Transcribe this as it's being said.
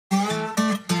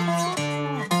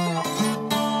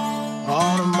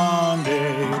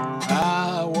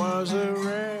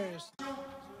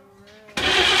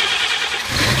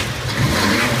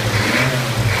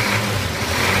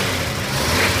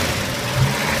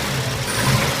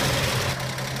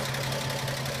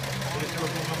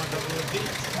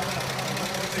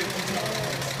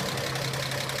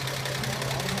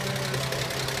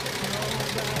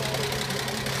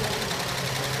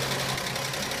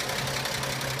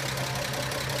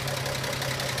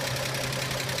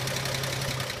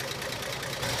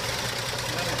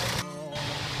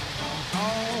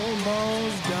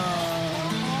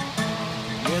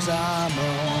Yes,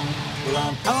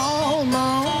 I'm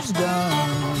almost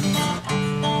done.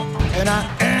 And I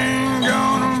ain't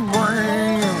gonna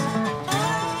bring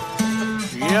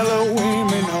yellow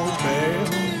women no bells.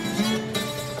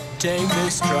 Take the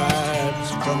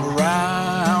stripes from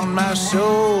around my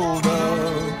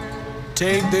shoulder.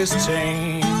 Take these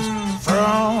chains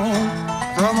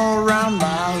from around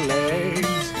my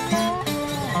legs.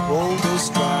 Hold the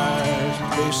stripes,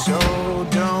 they sure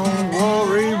don't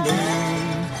worry me.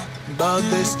 But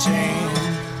this chain's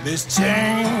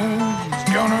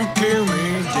gonna kill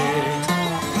me dead.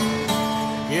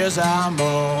 Yes, I'm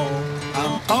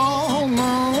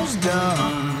almost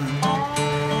done.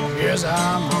 Yes,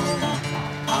 I'm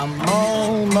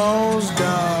almost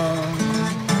done.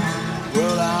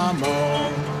 Well, I'm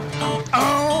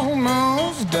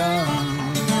almost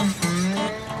done.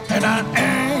 And I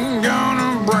ain't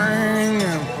gonna bring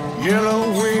yellow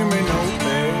women no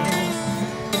bells.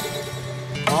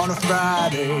 On a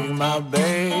Friday, my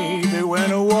baby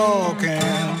went a-walking.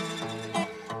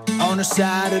 On a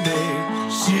Saturday,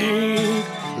 she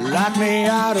locked me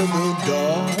out of the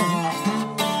door.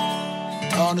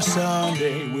 On a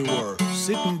Sunday, we were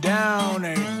sitting down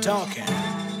and talking.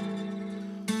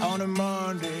 On a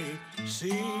Monday,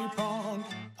 she pawned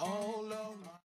all